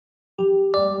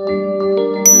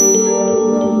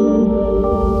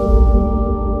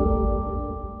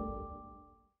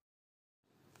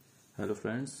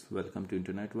friends, welcome to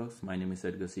Internetworks. My name is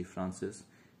Edgar C. Francis.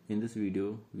 In this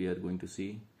video, we are going to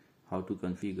see how to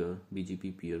configure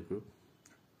BGP Peer Group.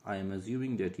 I am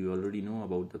assuming that you already know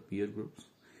about the peer groups.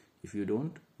 If you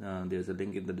don't, there's a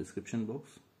link in the description box.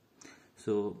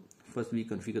 So first we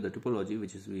configure the topology,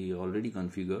 which is we already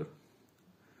configured,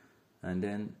 and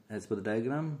then as per the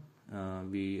diagram,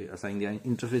 we assign the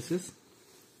interfaces.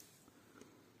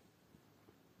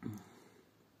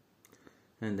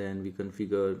 And then we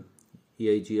configure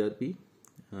EIGRP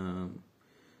and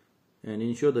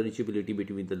ensure the reachability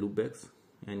between the loopbacks,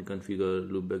 and configure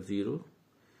loopback 0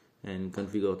 and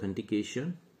configure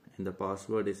authentication, and the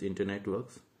password is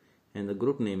Internetworks and the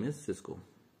group name is Cisco.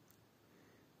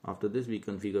 After this we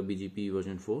configure BGP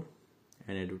version 4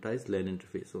 and advertise LAN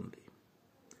interface only.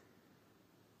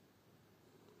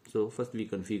 So first we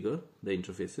configure the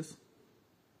interfaces.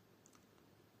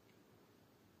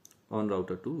 On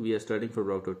router 2, we are starting from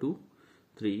router 2,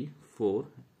 3, 4,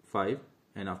 5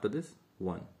 and after this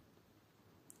 1.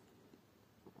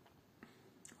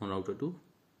 On router 2,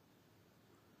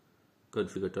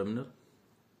 configure terminal.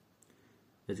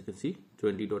 As you can see,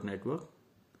 20.network,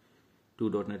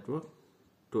 2.network,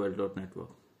 12.network.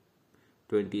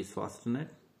 20 is fastnet,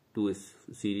 2 is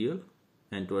serial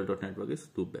and 12.network is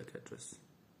loopback address.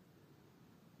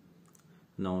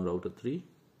 Now on router 3,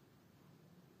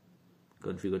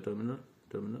 configure terminal.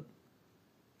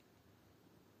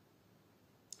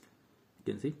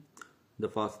 You can see the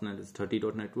fastnet is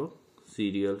 30.network,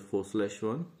 serial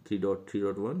 4/1,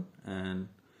 3.3.1 and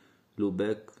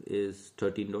loopback is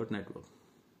 13.network.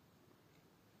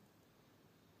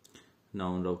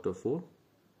 Now on router 4,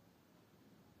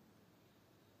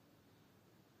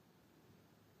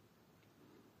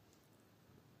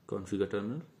 configure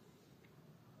terminal.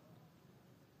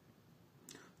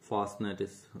 Fastnet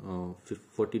is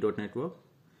 40.network,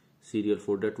 serial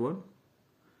 4.1,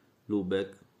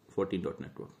 loopback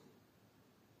 14.network.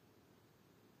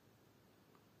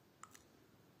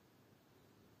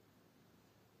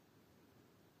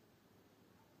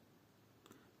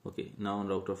 Okay, now on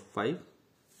router 5,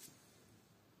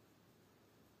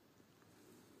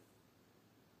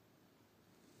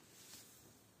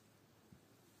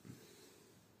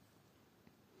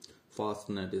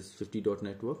 fastnet is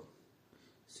 50.network,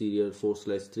 serial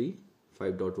 4/3,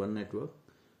 5.1 network,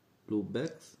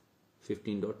 loopbacks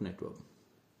 15.network.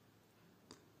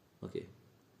 Okay.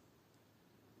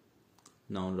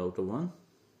 Now on router 1,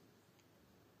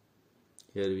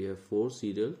 here we have 4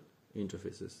 serial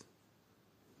interfaces.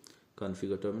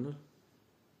 Configure terminal.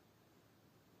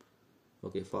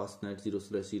 Okay, fastnet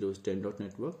 0/0 is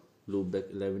 10.network,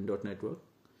 loopback 11.network,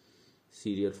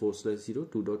 serial 4/0,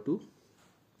 2.2,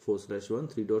 4/1,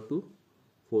 3.2,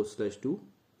 4/2,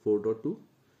 4.2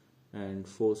 and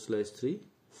 4/3,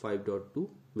 5.2,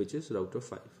 which is router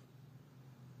 5.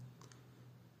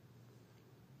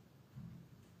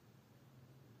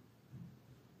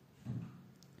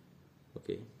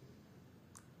 Okay.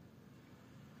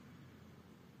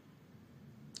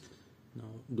 Now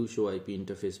do show IP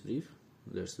interface brief.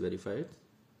 Let's verify it.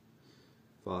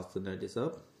 Fastnet is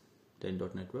up,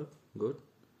 10.network, good.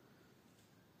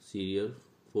 Serial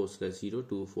 4/0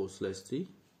 to 4/3,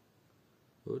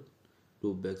 good.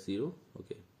 Loopback 0,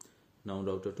 okay. Now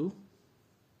router 2,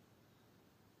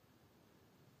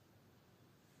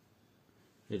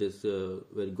 it is a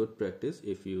very good practice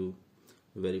if you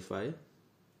verify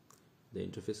the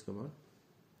interface command.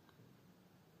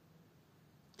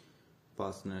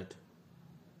 Fastnet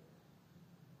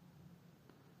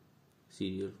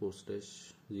serial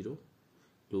 4/0,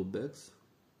 loopbacks.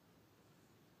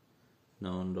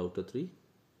 Now on router 3,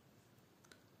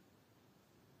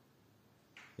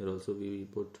 here also we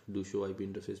put do show IP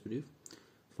interface brief.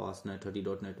 Fastnet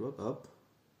 30.network up,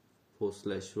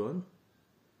 4/1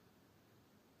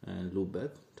 and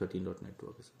loopback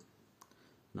 13.network.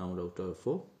 Now router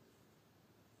 4,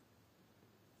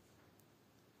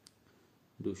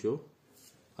 do show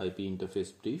IP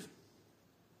interface brief.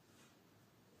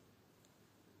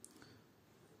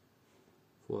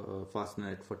 For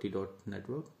fastnet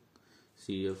 40.network,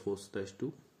 serial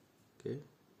 4/2, okay.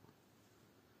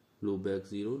 Loopback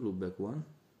 0, loopback 1.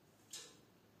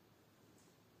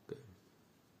 Okay.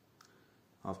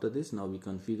 After this, now we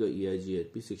configure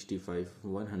EIGRP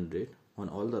 65/100 on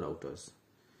all the routers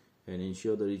and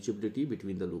ensure the reachability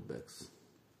between the loopbacks.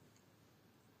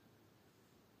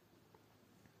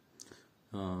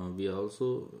 We are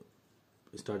also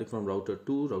starting from router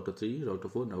 2, router 3, router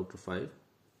 4, and router 5.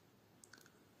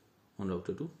 On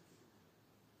router 2,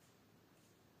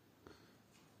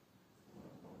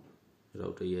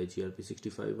 router EIGRP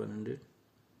 65/100,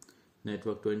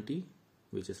 network 20,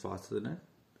 which is faster than that,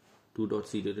 2 dot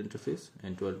serial interface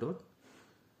and 12 dot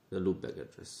the loopback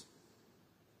address.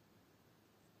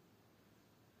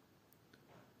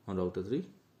 On router 3,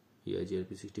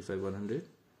 EIGRP 65100,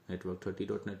 network 30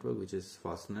 dot network, which is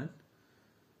fastnet,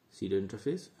 serial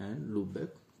interface and loopback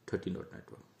 13 dot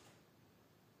network.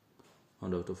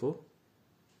 On router 4,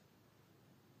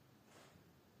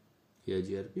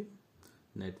 EIGRP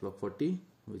network 40,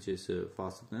 which is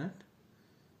fastnet,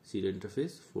 serial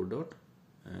interface 4 dot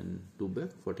and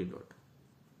loopback 14 dot.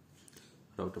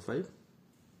 Router 5,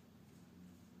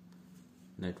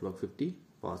 network 50,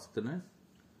 fastnet,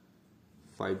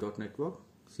 5 dot network,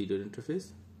 serial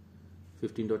interface,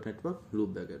 15 dot network,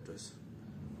 loopback address.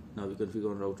 Now we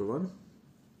configure on router 1.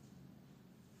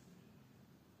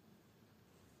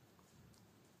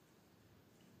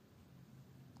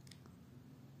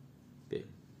 Okay,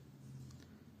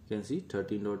 you can see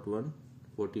 13.1,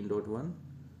 14.1,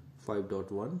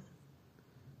 5.1.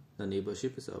 The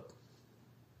neighborship is up.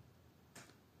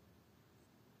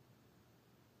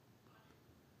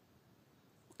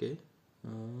 Okay.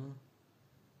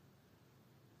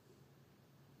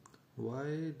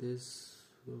 Why this?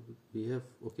 We have,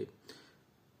 okay,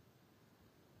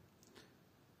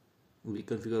 we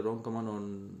configure wrong command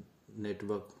on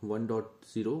network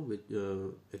 1.0, which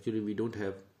actually we don't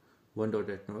have 1 dot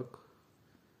network,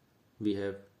 we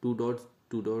have 2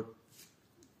 dot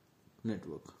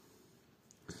network.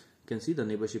 You can see the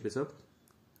neighborship is up.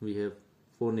 We have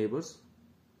 4 neighbors: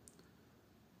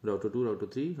 router 2, router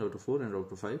 3, router 4 and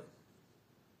router 5.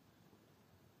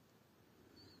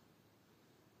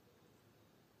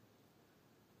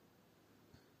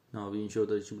 Now we ensure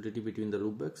the reachability between the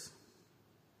loopbacks.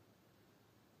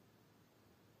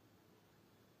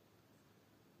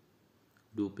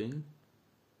 Looping.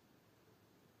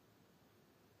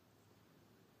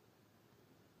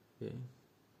 Okay.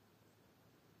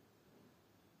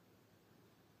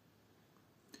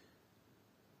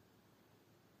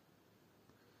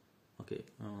 Okay.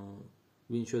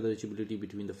 We ensure the reachability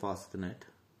between the fastnet.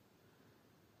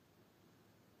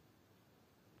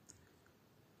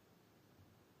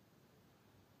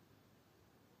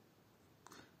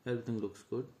 Everything looks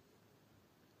good.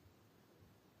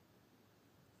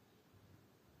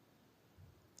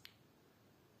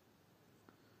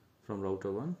 From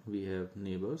router 1 we have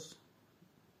neighbors.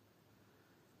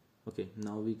 Okay,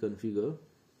 now we configure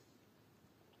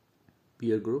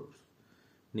peer groups,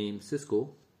 name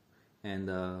Cisco, and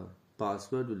the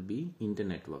password will be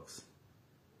internetworks.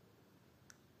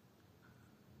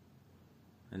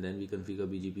 And then we configure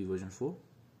BGP version 4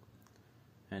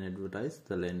 and advertise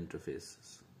the LAN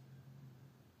interfaces.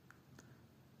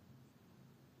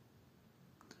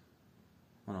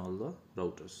 On all the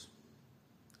routers.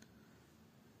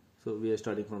 So we are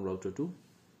starting from router 2.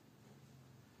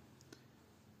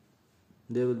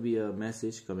 There will be a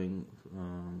message coming,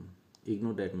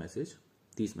 ignore that message,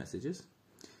 these messages.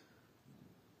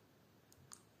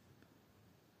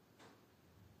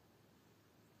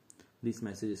 This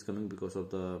message is coming because of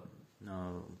the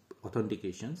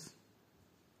authentications.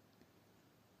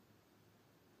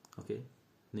 Okay,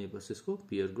 neighbor Cisco,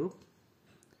 peer group,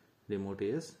 remote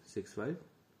AS 65,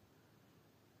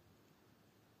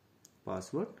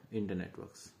 password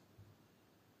internetworks.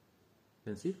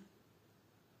 You can see.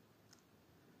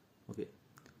 Okay,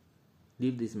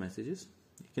 leave these messages.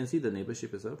 You can see the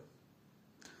neighborship is up.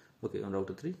 Okay, on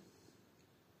router 3,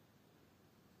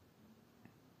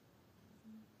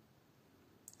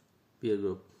 peer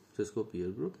group, Cisco peer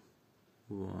group,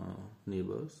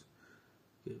 neighbors,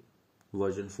 okay,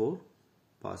 version 4,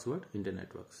 password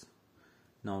internetworks.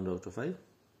 Now on router 5.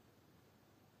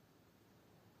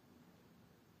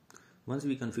 Once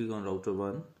we configure on router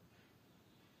 1,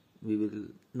 we will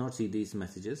not see these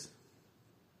messages.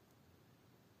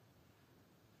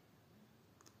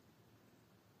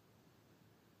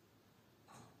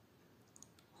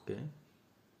 Okay.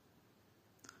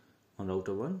 On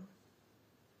router 1, you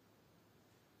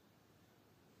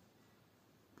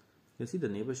can see the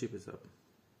neighborship is up.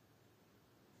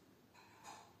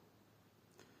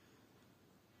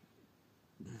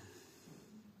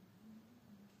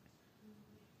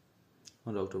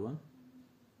 On router 1,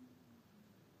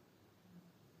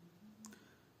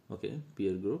 okay,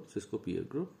 peer group, Cisco peer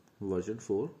group, version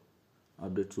 4,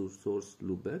 update to source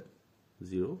loopback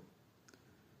 0,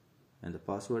 and the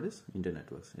password is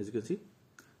internetworks. As you can see,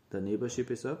 the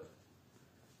neighborship is up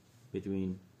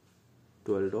between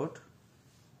 12 dot,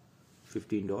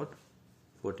 15 dot,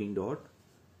 14 dot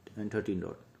and 13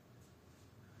 dot.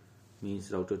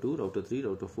 Means router 2, router 3,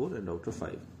 router 4 and router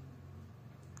 5.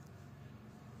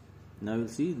 Now you'll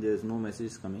see there is no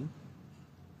message coming.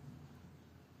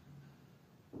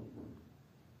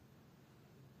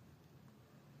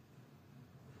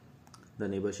 the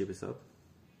neighborship is up.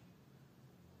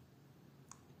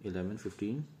 11,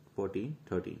 15, 14,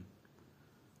 13.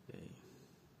 Okay.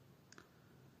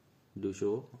 Do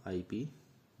show IP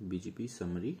BGP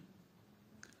summary.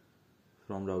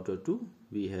 From router 2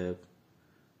 we have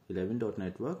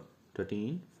 11.network,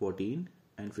 13, 14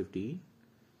 and 15,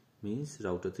 means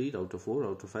router 3, router 4,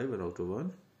 router 5 and router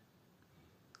 1.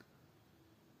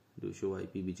 Do show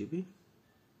IP BGP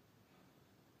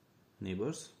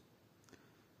neighbors.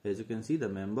 As you can see, the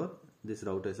member, this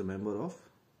router is a member of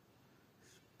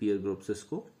peer group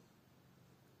Cisco,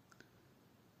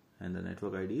 and the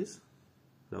network ID is,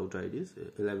 router ID is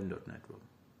 11.network,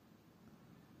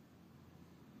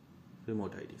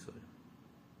 remote ID, sorry.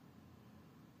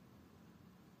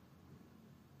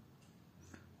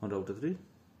 On router 3,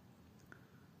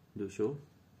 do show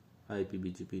IP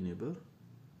BGP neighbor.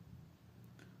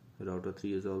 Router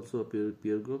 3 is also a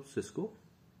peer group Cisco.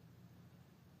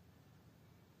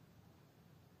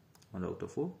 On router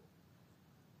 4,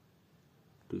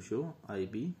 to show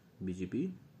IP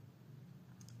BGP.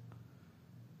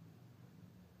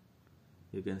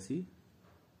 You can see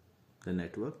the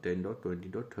network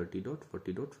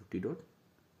 10.20.30.40.50.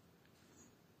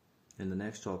 In the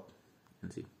next hop, you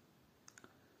can see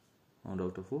on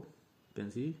router 4, you can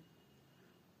see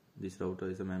this router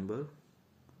is a member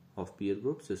of peer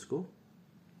group Cisco.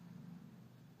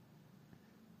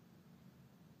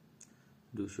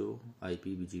 Do show IP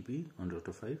BGP on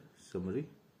router 5 summary.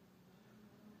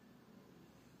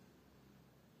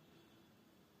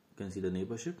 You can see the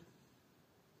neighborship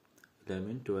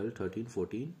 11, 12, 13,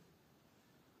 14.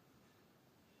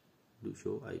 Do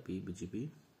show IP BGP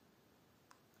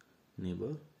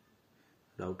neighbor.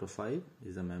 Router 5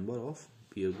 is a member of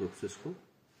peer group Cisco.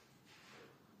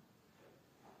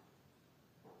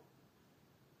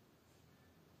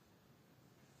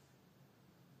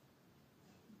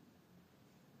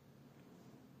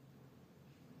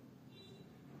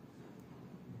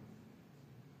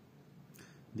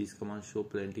 These commands show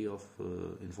plenty of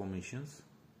informations.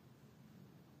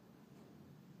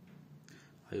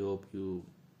 I hope you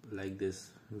like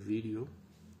this video,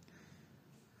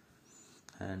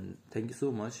 and thank you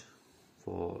so much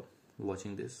for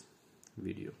watching this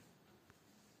video.